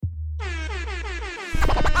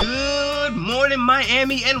Good morning,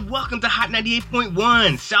 Miami, and welcome to Hot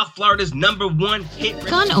 98.1, South Florida's #1 hit.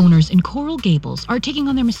 Gun owners in Coral Gables are taking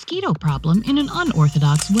on their mosquito problem in an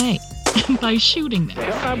unorthodox way by shooting them.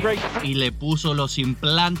 Y le puso los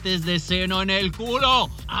implantes de seno en el culo.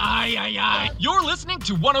 Ay, ay, ay. You're listening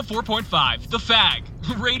to 104.5, The Fag,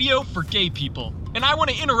 radio for gay people. And I want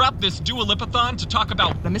to interrupt this Dua Lipathon to talk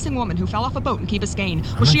about the missing woman who fell off a boat in Key Biscayne.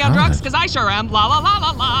 Was she on drugs? Because I sure am. La la la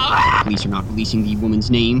la la. Police are not releasing the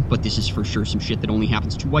woman's name, but this is for sure some shit that only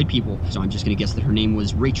happens to white people. So I'm just gonna guess that her name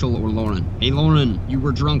was Rachel or Lauren. Hey Lauren, you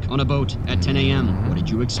were drunk on a boat at 10 a.m. What did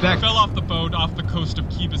you I expect? fell off the boat off the coast of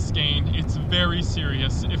Key Biscayne. It's very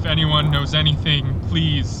serious. If anyone knows anything,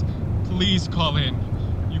 please call in.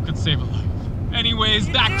 You could save a life. Anyways,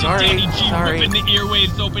 back to Danny G ripping the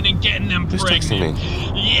earwaves open and getting them pregnant.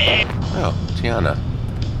 Yeah! Oh, Tiana,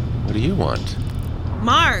 what do you want?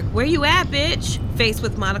 Mark, where you at, bitch? Face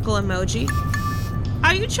with monocle emoji.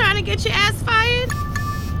 Are you trying to get your ass fired?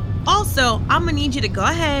 Also, I'm gonna need you to go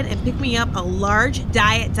ahead and pick me up a large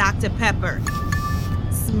Diet Dr. Pepper.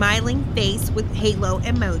 Smiling face with halo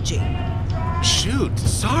emoji. Shoot,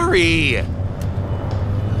 sorry!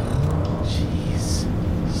 Jeez,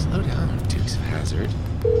 slow down, Dukes of Hazzard.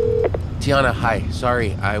 Tiana, hi,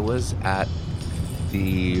 sorry, I was at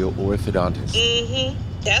the orthodontist.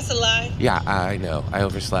 That's a lie. Yeah, I know, I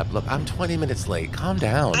overslept. Look, I'm 20 minutes late, calm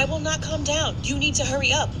down. I will not calm down. You need to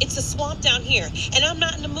hurry up. It's a swamp down here, and I'm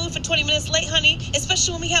not in the mood for 20 minutes late, honey,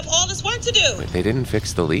 especially when we have all this work to do. Wait, they didn't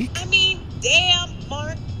fix the leak? I mean, damn,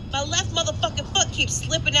 Mark. My left motherfucking foot keeps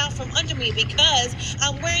slipping out from under me because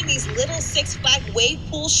I'm wearing these little Six Flag wave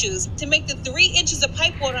pool shoes to make the 3 inches of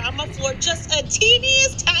pipe water on my floor just a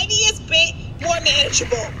tiniest bit more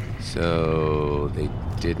manageable. So, they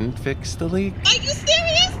didn't fix the leak? Are you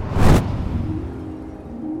serious?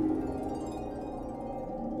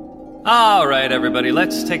 All right, everybody,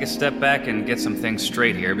 let's take a step back and get some things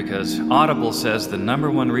straight here, because Audible says the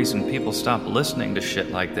 #1 reason people stop listening to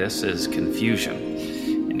shit like this is confusion.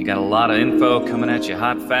 And you got a lot of info coming at you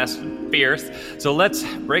hot, fast, and fierce, so let's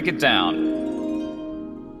break it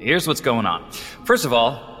down. Here's what's going on. First of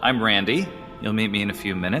all, I'm Randy. You'll meet me in a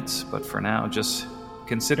few minutes, but for now, just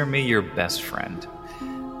consider me your best friend.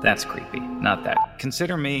 That's creepy, not that.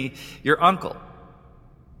 Consider me your uncle.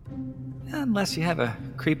 Unless you have a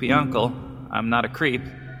creepy uncle, I'm not a creep.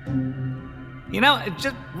 You know,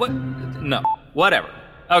 whatever.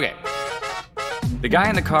 Okay. The guy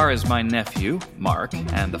in the car is my nephew, Mark,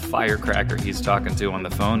 and the firecracker he's talking to on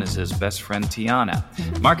the phone is his best friend, Tiana.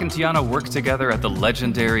 Mark and Tiana work together at the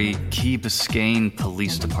legendary Key Biscayne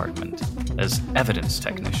Police Department as evidence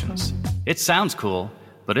technicians. It sounds cool,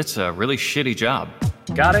 but it's a really shitty job.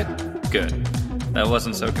 Got it? Good. That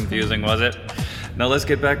wasn't so confusing, was it? Now let's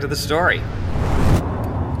get back to the story.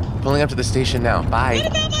 Pulling up to the station now. Bye.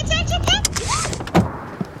 What about my Dr. Pepper?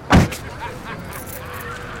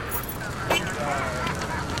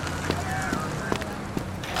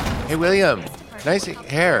 Hey, William. Nice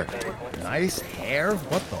hair. Nice hair?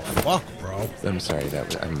 What the fuck, bro? I'm sorry,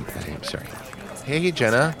 I'm sorry. Hey,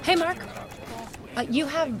 Jenna. Hey, Mark. You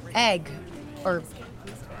have egg or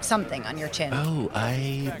something on your chin. Oh,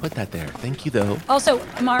 I put that there. Thank you, though. Also,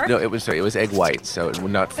 Mark? No, it was egg white, so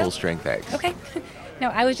not full-strength eggs. Okay. No,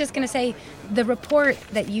 I was just going to say, the report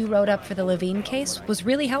that you wrote up for the Levine case was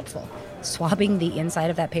really helpful. Swabbing the inside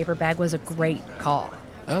of that paper bag was a great call.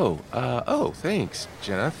 Oh, thanks,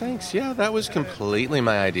 Jenna, thanks. Yeah, that was completely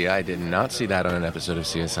my idea. I did not see that on an episode of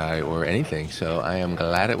CSI or anything, so I am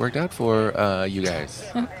glad it worked out for you guys.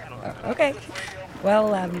 Okay.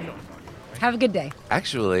 Well, have a good day.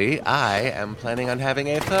 Actually, I am planning on having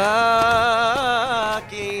a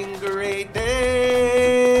fucking great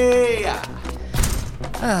day.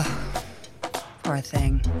 Oh, poor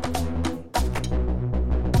thing.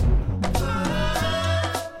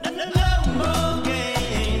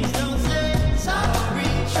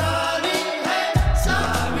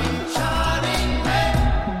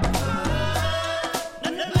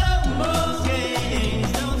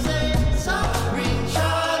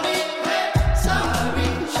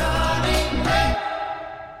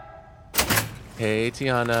 Hey,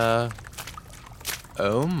 Tiana.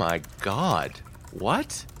 Oh my god.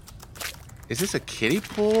 What? Is this a kiddie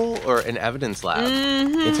pool or an evidence lab?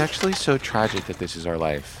 It's actually so tragic that this is our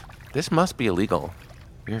life. This must be illegal.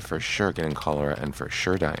 We're for sure getting cholera and for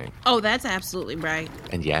sure dying. Oh, that's absolutely right.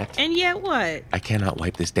 And yet? And yet what? I cannot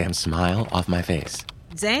wipe this damn smile off my face.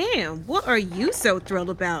 Damn, what are you so thrilled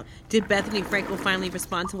about? Did Bethany Frankel finally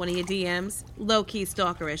respond to one of your DMs? Low-key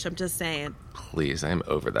stalkerish, I'm just saying. Please, I'm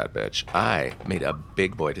over that bitch. I made a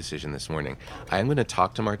big boy decision this morning. I'm going to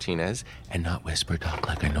talk to Martinez and not whisper talk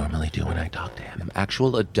like I normally do when I talk to him.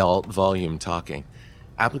 Actual adult volume talking.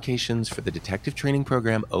 Applications for the detective training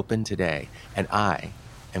program open today, and I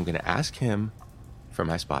am going to ask him for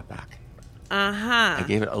my spot back. I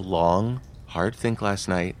gave it a long, hard think last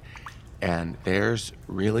night, and there's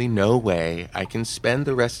really no way I can spend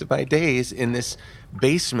the rest of my days in this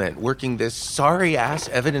basement working this sorry-ass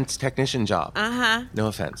evidence technician job. No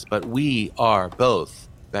offense, but we are both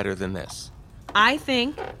better than this. I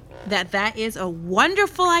think that is a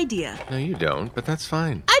wonderful idea. No, you don't, but that's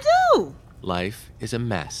fine. I do! Life is a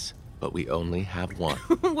mess, but we only have one.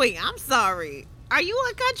 Wait, I'm sorry. Are you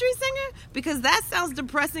a country singer? Because that sounds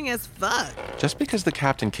depressing as fuck. Just because the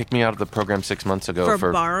captain kicked me out of the program 6 months ago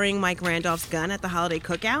For borrowing Mike Randolph's gun at the holiday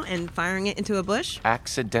cookout and firing it into a bush?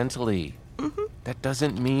 Accidentally. That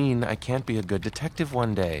doesn't mean I can't be a good detective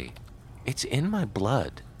one day. It's in my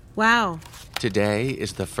blood. Wow. Today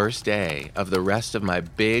is the first day of the rest of my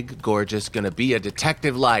big, gorgeous, gonna be a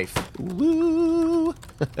detective life. Woo!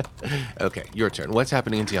 Okay, your turn. What's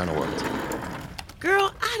happening in Tiana World?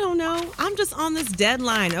 Girl, I don't know. I'm just on this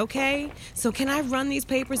deadline, okay? So can I run these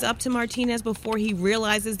papers up to Martinez before he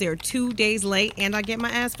realizes they're 2 days late and I get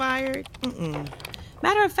my ass fired?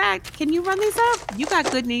 Matter of fact, can you run these up? You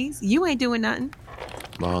got good knees. You ain't doing nothing.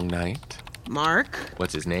 Long night. Mark?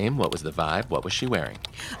 What's his name? What was the vibe? What was she wearing?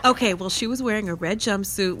 Okay, well, she was wearing a red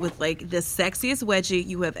jumpsuit with, like, the sexiest wedgie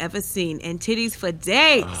you have ever seen and titties for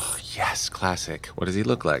days. Oh, yes, classic. What does he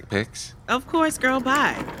look like, Pix? Of course, girl,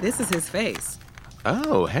 bye. This is his face.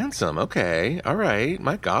 Oh, handsome. Okay. All right.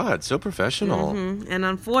 My God, so professional. And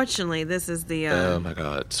unfortunately, this is the, Oh, my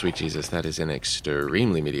God. Sweet Jesus, that is an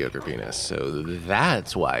extremely mediocre penis. So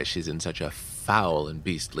that's why she's in such a foul and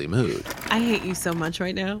beastly mood. I hate you so much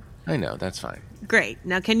right now. I know. That's fine. Great.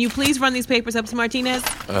 Now, can you please run these papers up to Martinez?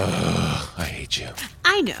 Ugh, I hate you.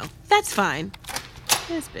 I know. That's fine.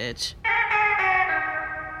 This bitch.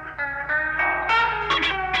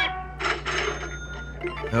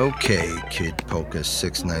 Okay, Kid Poker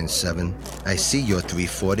 697. I see your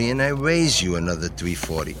 340 and I raise you another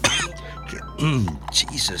 340.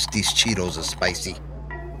 Jesus, these Cheetos are spicy.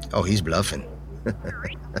 Oh, he's bluffing.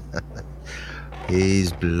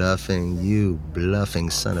 He's bluffing, you bluffing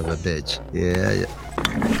son of a bitch. Yeah.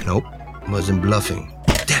 Nope, wasn't bluffing.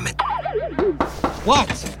 Damn it.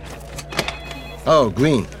 What? Oh,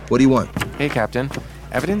 Green, what do you want? Hey, Captain.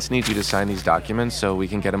 Evidence needs you to sign these documents so we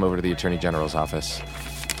can get them over to the Attorney General's office.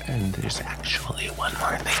 And there's actually one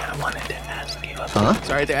more thing I wanted to ask you about. Huh?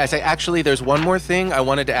 Sorry, there's one more thing I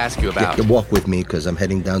wanted to ask you about. Yeah, walk with me, because I'm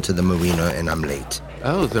heading down to the marina and I'm late.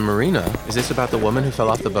 Oh, the marina? Is this about the woman who fell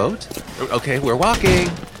off the boat? Okay, we're walking.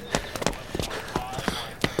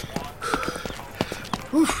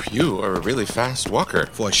 Whew, you are a really fast walker.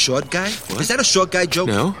 For a short guy? What? Is that a short guy joke?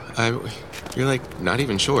 No, you're like not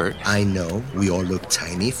even short. I know we all look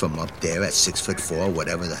tiny from up there at 6'4",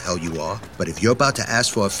 whatever the hell you are. But if you're about to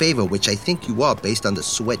ask for a favor, which I think you are based on the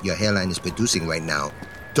sweat your hairline is producing right now,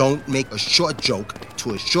 don't make a short joke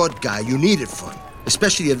to a short guy you need it from.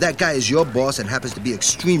 Especially if that guy is your boss and happens to be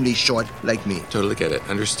extremely short like me. Totally get it.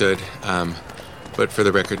 Understood. But for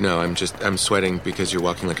the record, no, I'm sweating because you're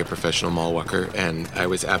walking like a professional mall walker, and I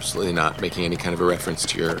was absolutely not making any kind of a reference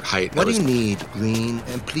to your height. What do you need, Green?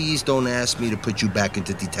 And please don't ask me to put you back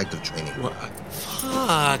into detective training. What?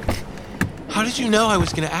 Fuck. How did you know I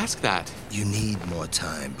was going to ask that? You need more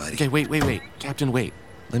time, buddy. Okay, wait. Captain, wait.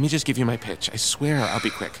 Let me just give you my pitch. I swear I'll be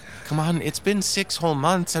quick. Come on, it's been 6 whole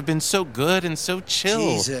months. I've been so good and so chill.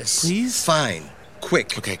 Jesus. Please? Fine.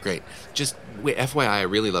 Quick. Okay, great. Just wait, FYI, I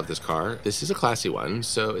really love this car. This is a classy one.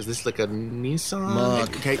 So is this like a Nissan?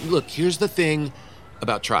 Mark. Okay, look, here's the thing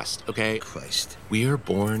about trust, okay? Christ. We are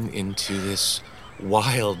born into this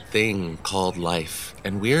wild thing called life,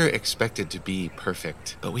 and we're expected to be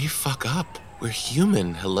perfect. But we fuck up. We're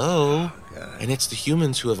human, hello? And it's the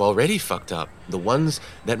humans who have already fucked up. The ones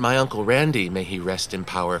that my Uncle Randy, may he rest in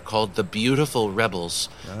power, called the beautiful rebels.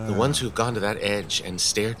 The ones who've gone to that edge and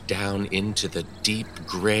stared down into the deep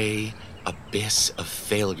gray abyss of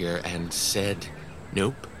failure and said,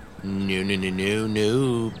 nope, no,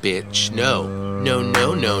 bitch, no,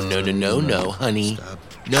 honey. Stop.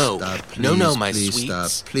 No, Stop, please, no, my please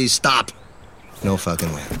sweets. Stop. Please stop. No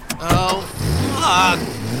fucking way. Oh, fuck.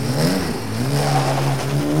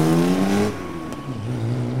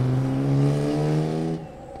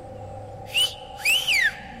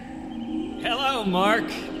 Hello, Mark.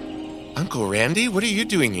 I'm Uncle Randy, what are you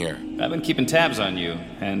doing here? I've been keeping tabs on you,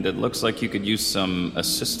 and it looks like you could use some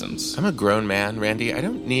assistance. I'm a grown man, Randy. I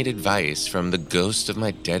don't need advice from the ghost of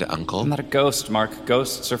my dead uncle. I'm not a ghost, Mark.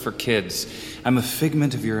 Ghosts are for kids. I'm a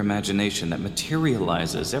figment of your imagination that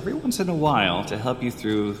materializes every once in a while to help you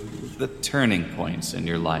through the turning points in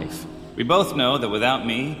your life. We both know that without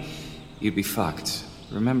me, you'd be fucked.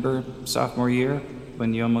 Remember sophomore year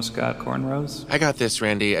when you almost got cornrows? I got this,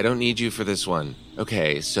 Randy. I don't need you for this one.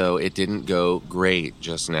 Okay, so it didn't go great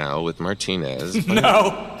just now with Martinez.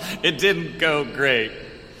 No, it didn't go great.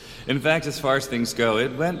 In fact, as far as things go,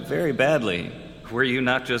 it went very badly. Were you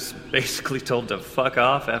not just basically told to fuck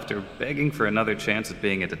off after begging for another chance at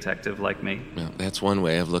being a detective like me? Well, that's one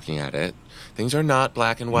way of looking at it. Things are not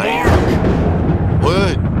black and white. Mark!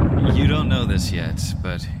 What? You don't know this yet,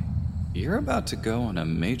 but you're about to go on a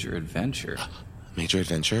major adventure. Major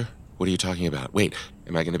adventure? What are you talking about? Wait,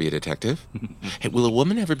 am I going to be a detective? Hey, will a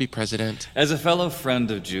woman ever be president? As a fellow friend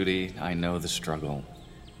of Judy, I know the struggle.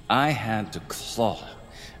 I had to claw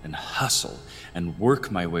and hustle and work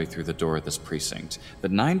my way through the door of this precinct. The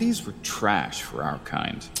 90s were trash for our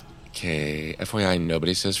kind. Okay, FYI,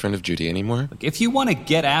 nobody says friend of Judy anymore. Look, if you want to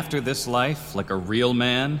get after this life like a real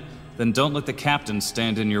man, then don't let the captain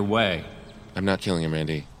stand in your way. I'm not killing him,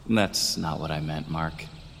 Randy. That's not what I meant, Mark.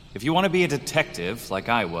 If you want to be a detective, like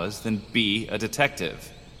I was, then be a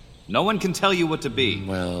detective. No one can tell you what to be.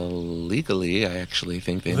 Well, legally, I actually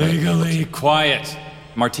think they Legally, quiet.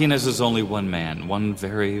 Martinez is only one man, one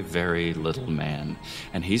very, very little man.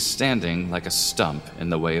 And he's standing like a stump in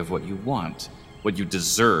the way of what you want, what you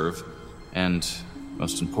deserve, and,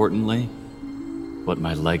 most importantly, what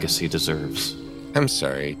my legacy deserves. I'm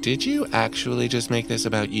sorry, did you actually just make this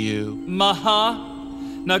about you? Maha?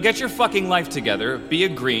 Now get your fucking life together, be a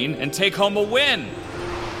green, and take home a win!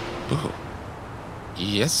 Oh.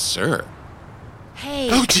 Yes, sir. Hey,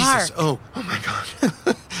 oh, Jesus. Mark. Oh my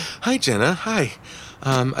God. Hi, Jenna. Hi.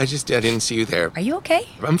 I didn't see you there. Are you okay?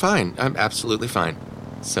 I'm fine. I'm absolutely fine.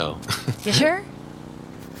 So. You sure?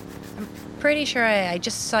 I'm pretty sure I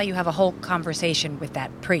just saw you have a whole conversation with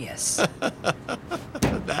that Prius.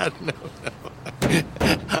 No.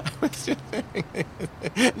 I was just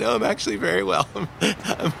no, I'm actually very well.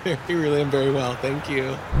 I'm very well. Thank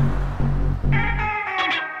you.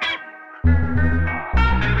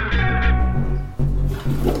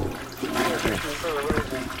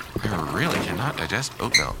 I really cannot digest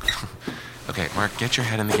oat milk. Okay, Mark, get your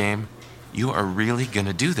head in the game. You are really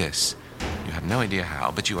gonna do this. You have no idea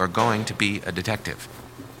how, but you are going to be a detective.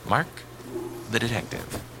 Mark, the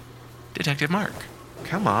detective. Detective Mark.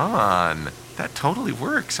 Come on. That totally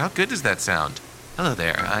works. How good does that sound? Hello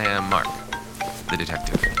there, I am Mark, the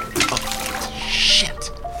detective. Oh,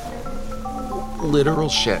 shit. Literal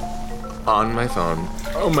shit. On my phone.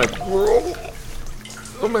 Oh my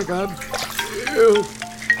God. Ew.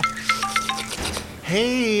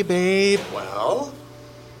 Hey, babe. Well,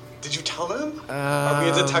 did you tell him? Are we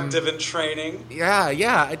a detective in training?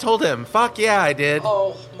 Yeah, I told him. Fuck yeah, I did.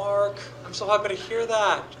 Oh, Mark, I'm so happy to hear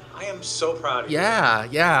that. I am so proud of you.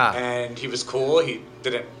 Yeah. And he was cool. He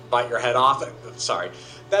didn't bite your head off. Sorry.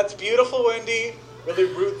 That's beautiful, Wendy. Really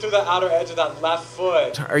root through the outer edge of that left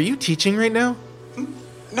foot. Are you teaching right now?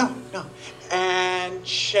 No. And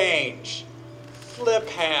change. Flip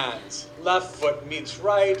hands. Left foot meets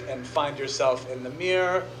right and find yourself in the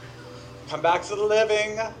mirror. Come back to the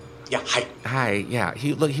living. Yeah, hi. Yeah.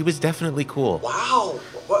 He was definitely cool. Wow.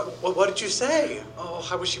 What did you say? Oh,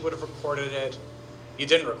 I wish you would have recorded it. You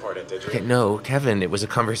didn't record it, did you? Okay, no, Kevin, it was a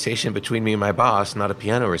conversation between me and my boss, not a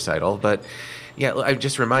piano recital. But, yeah, I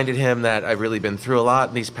just reminded him that I've really been through a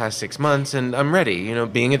lot these past 6 months, and I'm ready. You know,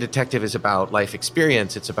 being a detective is about life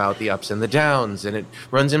experience. It's about the ups and the downs, and it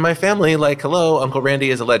runs in my family like, hello, Uncle Randy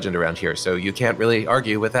is a legend around here, so you can't really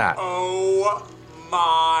argue with that. Oh,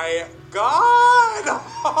 my God!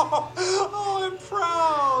 Oh, I'm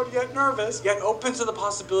proud, yet nervous, yet open to the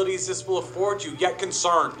possibilities this will afford you, yet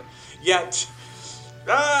concerned, yet...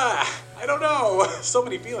 I don't know. So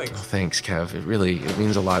many feelings. Oh, thanks, Kev. It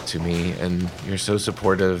means a lot to me, and you're so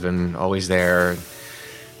supportive and always there.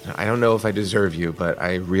 I don't know if I deserve you, but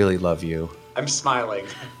I really love you. I'm smiling.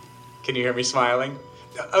 Can you hear me smiling?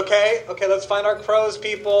 Okay, let's find our crows,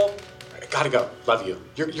 people. Gotta go. Love you.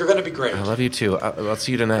 You're gonna be great. I love you too. I'll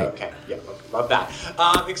see you tonight. Okay, yeah, love that.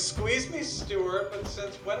 Excuse me, Stuart, but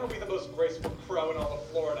since when are we the most graceful crow in all of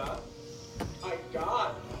Florida? My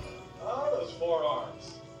God. Oh, those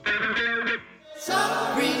forearms.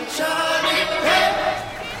 Sorry, Charlie, hey!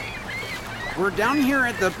 We're down here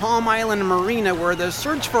at the Palm Island Marina where the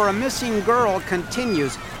search for a missing girl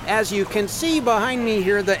continues. As you can see behind me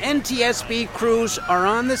here, the NTSB crews are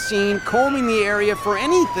on the scene, combing the area for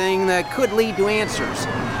anything that could lead to answers.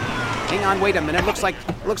 Hang on, wait a minute.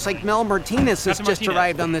 Looks like Mel Martinez has just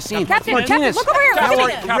arrived on the scene. Captain, Martinez, look over here.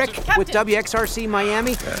 Captain. Rick with WXRC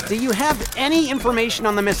Miami. Do you have any information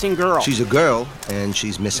on the missing girl? She's a girl, and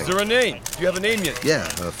she's missing. Is there a name? Do you have a name yet? Yeah,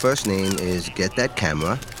 her first name is Get That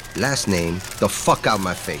Camera. Last name, the fuck out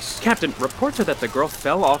my face. Captain, reports are that the girl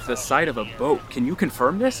fell off the side of a boat. Can you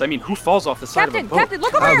confirm this? I mean, who falls off the side of a boat? Captain,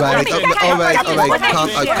 look over here. All right.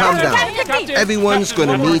 Calm down. Everyone's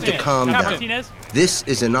gonna need to calm down. This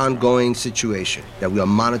is an ongoing situation that we are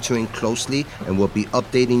monitoring closely, and we'll be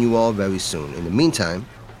updating you all very soon. In the meantime,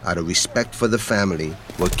 out of respect for the family,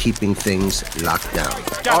 we're keeping things locked down.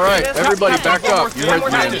 All right, everybody back up. You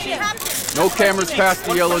heard me. No cameras past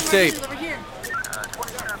the yellow tape.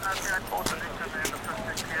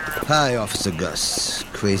 Hi, Officer Gus.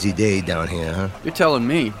 Crazy day down here, huh? You're telling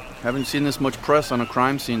me. Haven't seen this much press on a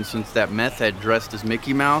crime scene since that meth head dressed as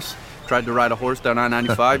Mickey Mouse tried to ride a horse down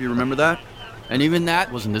I-95. You remember that? And even that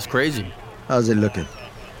wasn't this crazy. How's it looking?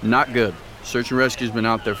 Not good. Search and rescue's been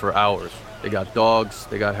out there for hours. They got dogs,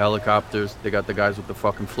 they got helicopters, they got the guys with the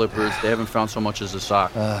fucking flippers. They haven't found so much as a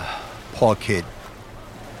sock. Poor kid.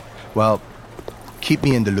 Well, keep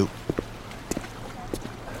me in the loop.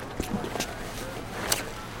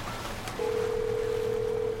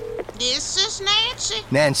 This is Nancy.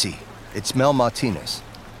 Nancy, it's Mel Martinez.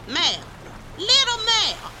 Mel. Little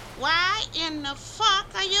Mel. Why in the fuck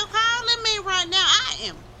are you calling me right now? I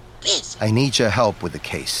am busy. I need your help with the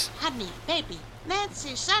case. Honey, baby,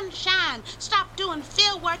 Nancy Sunshine stopped doing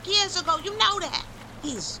field work years ago. You know that.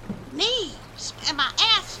 His knees and my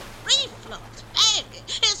acid reflux, baby.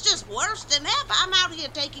 It's just worse than ever. I'm out here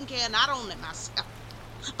taking care of not only myself,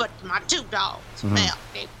 but my two dogs. Mel,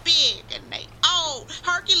 they big and they old.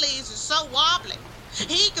 Hercules is so wobbly.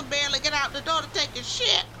 He can barely get out the door to take a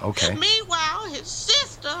shit. Okay. Meanwhile, his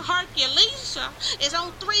sister, Herculesa, is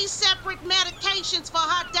on 3 separate medications for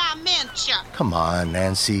her dementia. Come on,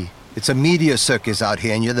 Nancy. It's a media circus out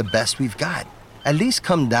here, and you're the best we've got. At least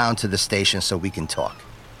come down to the station so we can talk.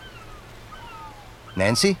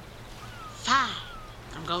 Nancy? Fine.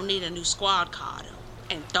 I'm gonna need a new squad car,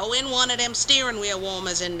 though. And throw in one of them steering wheel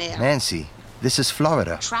warmers in there. Nancy, this is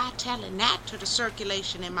Florida. Try telling that to the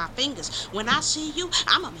circulation in my fingers. When I see you,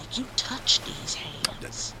 I'm gonna make you touch these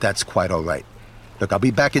hands. That's quite all right. Look, I'll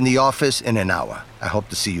be back in the office in an hour. I hope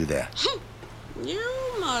to see you there. You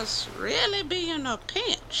must really be in a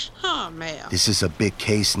pinch, huh, Mel? This is a big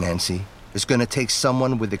case, Nancy. It's gonna take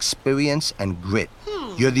someone with experience and grit.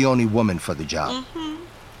 You're the only woman for the job.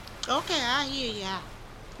 Okay, I hear ya.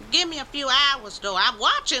 Give me a few hours, though. I'm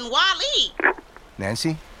watching Wally.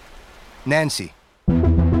 Nancy? Nancy.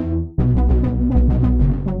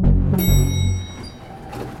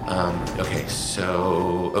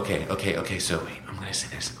 Okay, so wait, I'm gonna say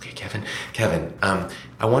this. Okay, Kevin,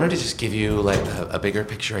 I wanted to just give you like a bigger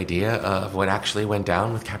picture idea of what actually went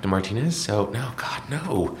down with Captain Martinez. So,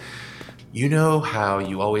 no. You know how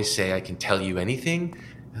you always say I can tell you anything?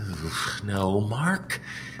 No, Mark.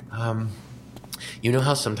 You know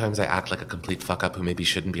how sometimes I act like a complete fuck-up who maybe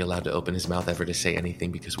shouldn't be allowed to open his mouth ever to say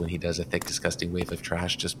anything because when he does, a thick, disgusting wave of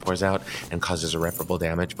trash just pours out and causes irreparable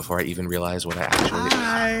damage before I even realize what I actually...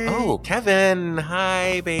 Hi. Oh, Kevin.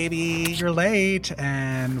 Hi, baby. You're late,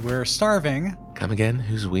 and we're starving. Come again?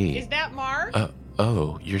 Who's we? Is that Mark?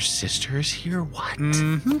 Oh, your sister's here? What?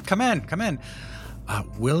 Come in.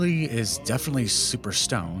 Willie is definitely super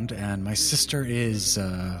stoned, and my sister is,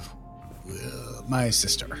 my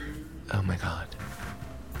sister. Oh my god.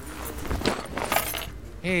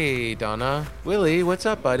 Hey, Donna. Willie, what's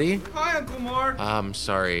up, buddy? Hi, Uncle Mark. I'm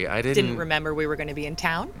sorry, I didn't remember we were going to be in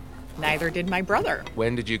town. Neither did my brother.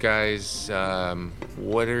 When did you guys,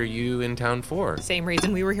 what are you in town for? Same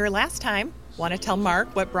reason we were here last time. Want to tell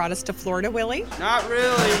Mark what brought us to Florida, Willie? Not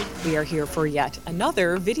really. We are here for yet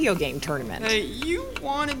another video game tournament. Hey, you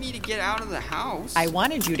wanted me to get out of the house. I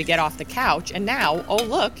wanted you to get off the couch, and now, oh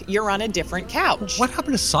look, you're on a different couch. What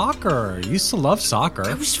happened to soccer? You used to love soccer.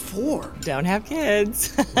 I was 4. Don't have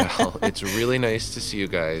kids. Well, it's really nice to see you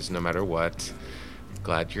guys, no matter what.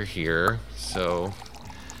 Glad you're here. So,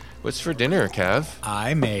 what's for dinner, Kev?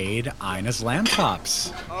 I made Ina's lamb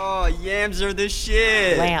chops. Oh, yams are the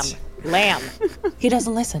shit. Lamb. He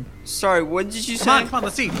doesn't listen. Sorry, what did you say? Come on,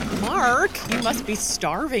 let's eat. Mark, you must be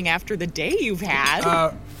starving after the day you've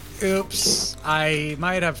had. Oops. I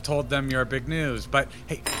might have told them your big news, but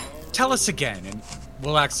hey, tell us again and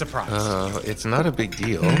we'll act surprised. It's not a big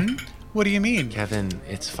deal. What do you mean? Kevin,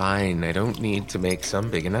 it's fine. I don't need to make some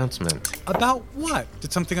big announcement. About what?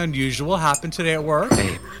 Did something unusual happen today at work?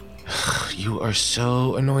 Hey, you are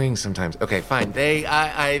so annoying sometimes. Okay, fine. They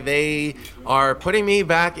are putting me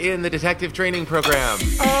back in the detective training program.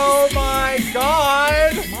 Oh my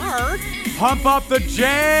God! Mark? Pump up the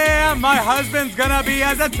jam! My husband's gonna be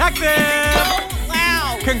a detective!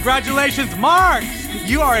 Wow! Congratulations, Mark!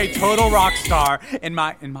 You are a total rock star in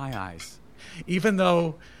my eyes. Even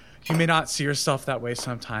though you may not see yourself that way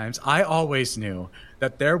sometimes, I always knew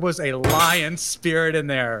that there was a lion spirit in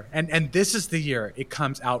there. And this is the year it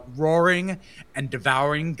comes out roaring and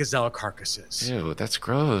devouring gazelle carcasses. Ew, that's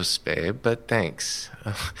gross, babe, but thanks.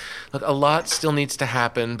 Look, a lot still needs to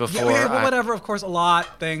happen before whatever, of course, a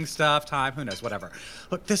lot, things, stuff, time, who knows, whatever.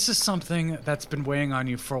 Look, this is something that's been weighing on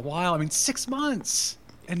you for a while. I mean, 6 months.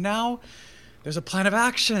 And now there's a plan of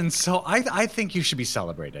action, so I think you should be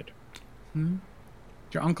celebrated.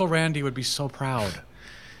 Your Uncle Randy would be so proud.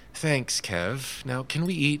 Thanks, Kev. Now, can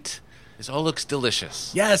we eat? This all looks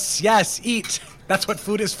delicious. Yes, eat. That's what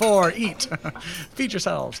food is for, eat. Feed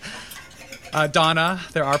yourselves. Donna,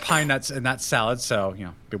 there are pine nuts in that salad, so,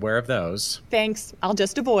 beware of those. Thanks. I'll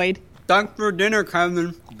just avoid. Thanks for dinner,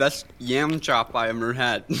 Kevin. Best yam chop I ever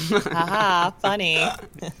had. Haha, funny.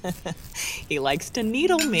 He likes to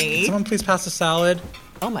needle me. Someone please pass the salad.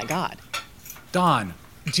 Oh my God. Dawn,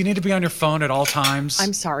 do you need to be on your phone at all times?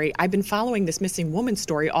 I'm sorry. I've been following this missing woman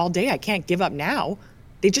story all day. I can't give up now.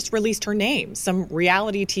 They just released her name. Some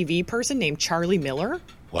reality TV person named Charlie Miller.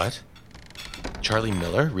 What? Charlie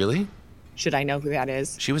Miller? Really? Should I know who that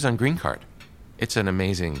is? She was on Green Card. It's an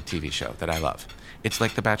amazing TV show that I love. It's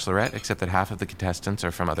like The Bachelorette, except that half of the contestants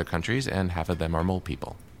are from other countries and half of them are mole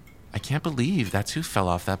people. I can't believe that's who fell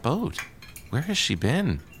off that boat. Where has she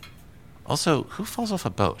been? Also, who falls off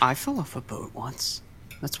a boat? I fell off a boat once.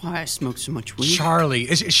 That's why I smoked so much weed. Charlie.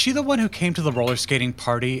 Is she the one who came to the roller skating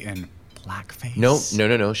party in blackface?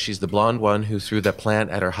 No. She's the blonde one who threw the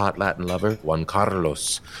plant at her hot Latin lover, Juan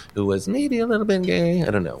Carlos, who was maybe a little bit gay.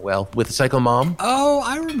 I don't know. Well, with Psycho Mom. Oh,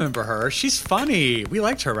 I remember her. She's funny. We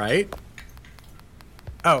liked her, right?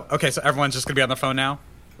 Oh, okay, so everyone's just going to be on the phone now?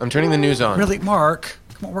 I'm turning the news on. Really, Mark?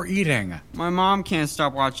 Come on, we're eating. My mom can't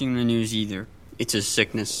stop watching the news either. It's a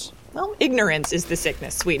sickness. Well, ignorance is the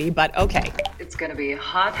sickness, sweetie, but okay. It's gonna be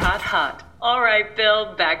hot, hot, hot. All right,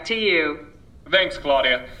 Bill, back to you. Thanks,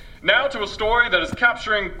 Claudia. Now to a story that is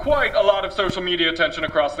capturing quite a lot of social media attention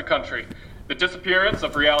across the country. The disappearance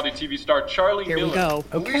of reality TV star Charlie Miller. Here we go.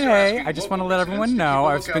 Okay, I just want to let everyone know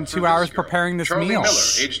I've spent 2 hours preparing this Charlie meal. Miller,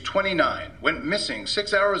 aged 29, went missing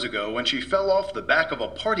 6 hours ago when she fell off the back of a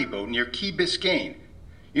party boat near Key Biscayne.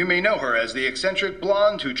 You may know her as the eccentric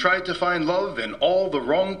blonde who tried to find love in all the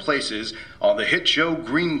wrong places on the hit show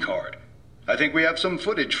Green Card. I think we have some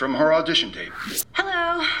footage from her audition tape.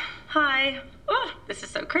 Hello. Hi. Oh, this is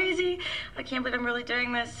so crazy. I can't believe I'm really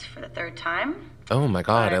doing this for the 3rd time. Oh my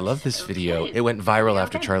God, I love this video. It went viral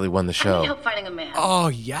after Charlie won the I show. need help finding a man. Oh,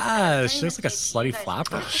 yes. She looks like a slutty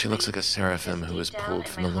flapper. She looks like a seraphim who was pulled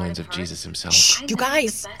from the loins of Jesus himself. Shh, you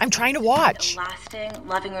guys, I'm trying to watch. A lasting,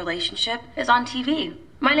 loving relationship is on TV.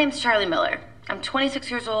 My name's Charlie Miller. I'm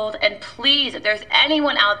 26 years old, and please, if there's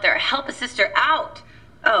anyone out there, help a sister out.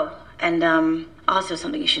 Oh, and also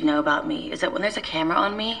something you should know about me is that when there's a camera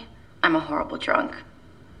on me, I'm a horrible drunk.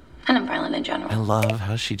 And I'm violent in general. I love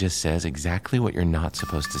how she just says exactly what you're not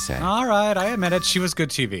supposed to say. All right, I admit it. She was good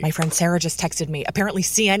TV. My friend Sarah just texted me. Apparently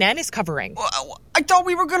CNN is covering. I thought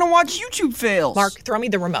we were going to watch YouTube fails. Mark, throw me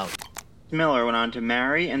the remote. Miller went on to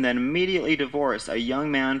marry and then immediately divorce a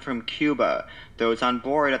young man from Cuba. Those on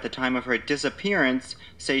board at the time of her disappearance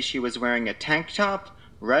say she was wearing a tank top,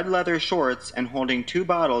 red leather shorts, and holding 2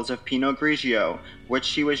 bottles of Pinot Grigio, which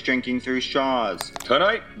she was drinking through straws.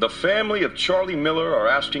 Tonight, the family of Charlie Miller are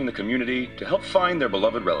asking the community to help find their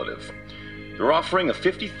beloved relative. They're offering a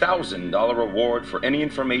 $50,000 reward for any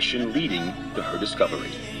information leading to her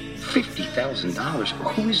discovery. $50,000?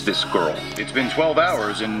 Who is this girl? It's been 12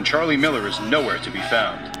 hours and Charlie Miller is nowhere to be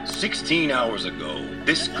found. 16 hours ago,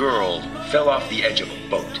 this girl fell off the edge of a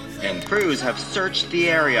boat. And crews have searched the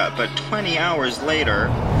area, but 20 hours later...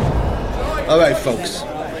 All right, folks.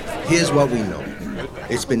 Here's what we know.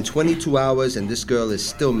 It's been 22 hours and this girl is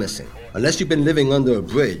still missing. Unless you've been living under a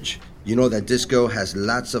bridge, you know that this girl has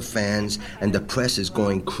lots of fans and the press is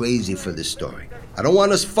going crazy for this story. I don't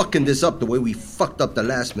want us fucking this up the way we fucked up the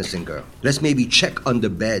last missing girl. Let's maybe check under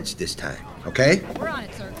beds this time, okay? We're on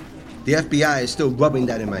it, sir. The FBI is still rubbing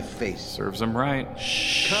that in my face. Serves him right.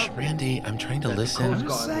 Shh, Randy, I'm trying to listen. I'm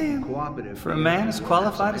just saying, for a man as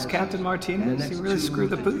qualified as Captain Martinez, he really screwed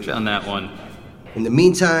the pooch on that one. In the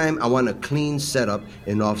meantime, I want a clean setup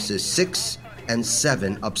in offices 6 and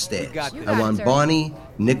 7 upstairs. got I want sir. Barney,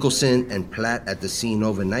 Nicholson, and Platt at the scene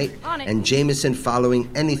overnight, On it. and Jameson following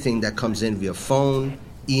anything that comes in via phone,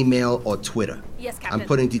 email, or Twitter. Yes, Captain. I'm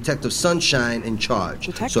putting Detective Sunshine in charge,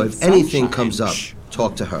 Detective so if anything Sunshine? comes up,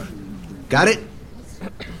 talk to her. Got it?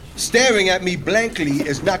 Staring at me blankly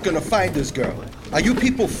is not gonna find this girl. Are you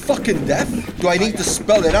people fucking deaf? Do I need to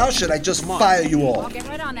spell it out? Should I just fire you all? I'll get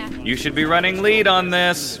right on that. You should be running lead on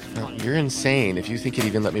this. No, you're insane if you think you'd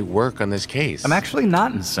even let me work on this case. I'm actually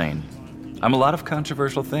not insane. I'm a lot of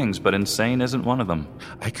controversial things, but insane isn't one of them.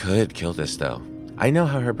 I could kill this, though. I know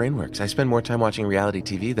how her brain works. I spend more time watching reality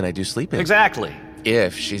TV than I do sleeping. Exactly.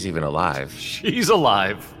 If she's even alive. She's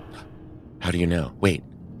alive. How do you know? Wait.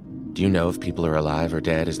 Do you know if people are alive or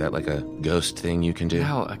dead? Is that like a ghost thing you can do?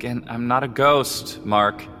 No, again, I'm not a ghost,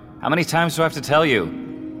 Mark. How many times do I have to tell you?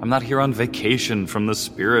 I'm not here on vacation from the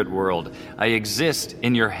spirit world. I exist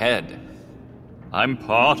in your head. I'm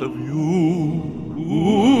part of you.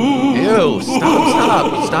 Ew,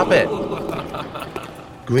 stop it.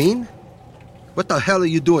 Green? What the hell are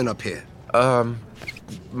you doing up here?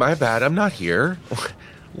 My bad, I'm not here.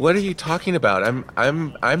 What are you talking about?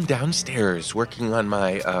 I'm downstairs working on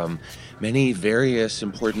my many various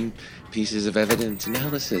important pieces of evidence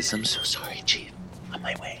analysis. I'm so sorry, Chief. On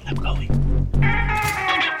my way. I'm going.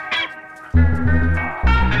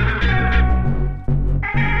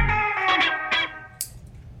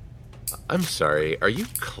 I'm sorry. Are you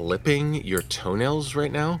clipping your toenails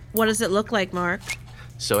right now? What does it look like, Mark?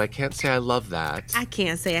 So I can't say I love that. I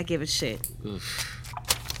can't say I give a shit. Oof.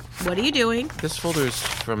 What are you doing? This folder's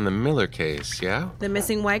from the Miller case, yeah? The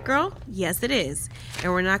missing white girl? Yes, it is.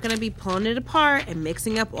 And we're not going to be pulling it apart and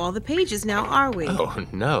mixing up all the pages now, are we? Oh,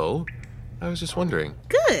 no. I was just wondering.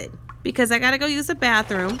 Good. Because I got to go use the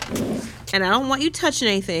bathroom. And I don't want you touching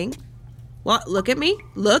anything. Well, look at me.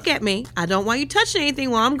 Look at me. I don't want you touching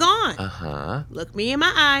anything while I'm gone. Uh-huh. Look me in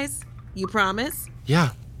my eyes. You promise?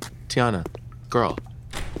 Yeah. Tiana, girl.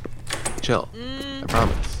 Chill. I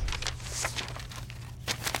promise.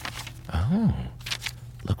 Oh,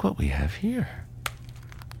 look what we have here.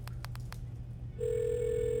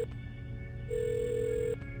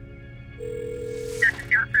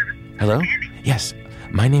 Hello? Yes,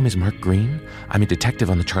 my name is Mark Green. I'm a detective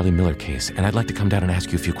on the Charlie Miller case, and I'd like to come down and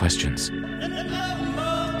ask you a few questions.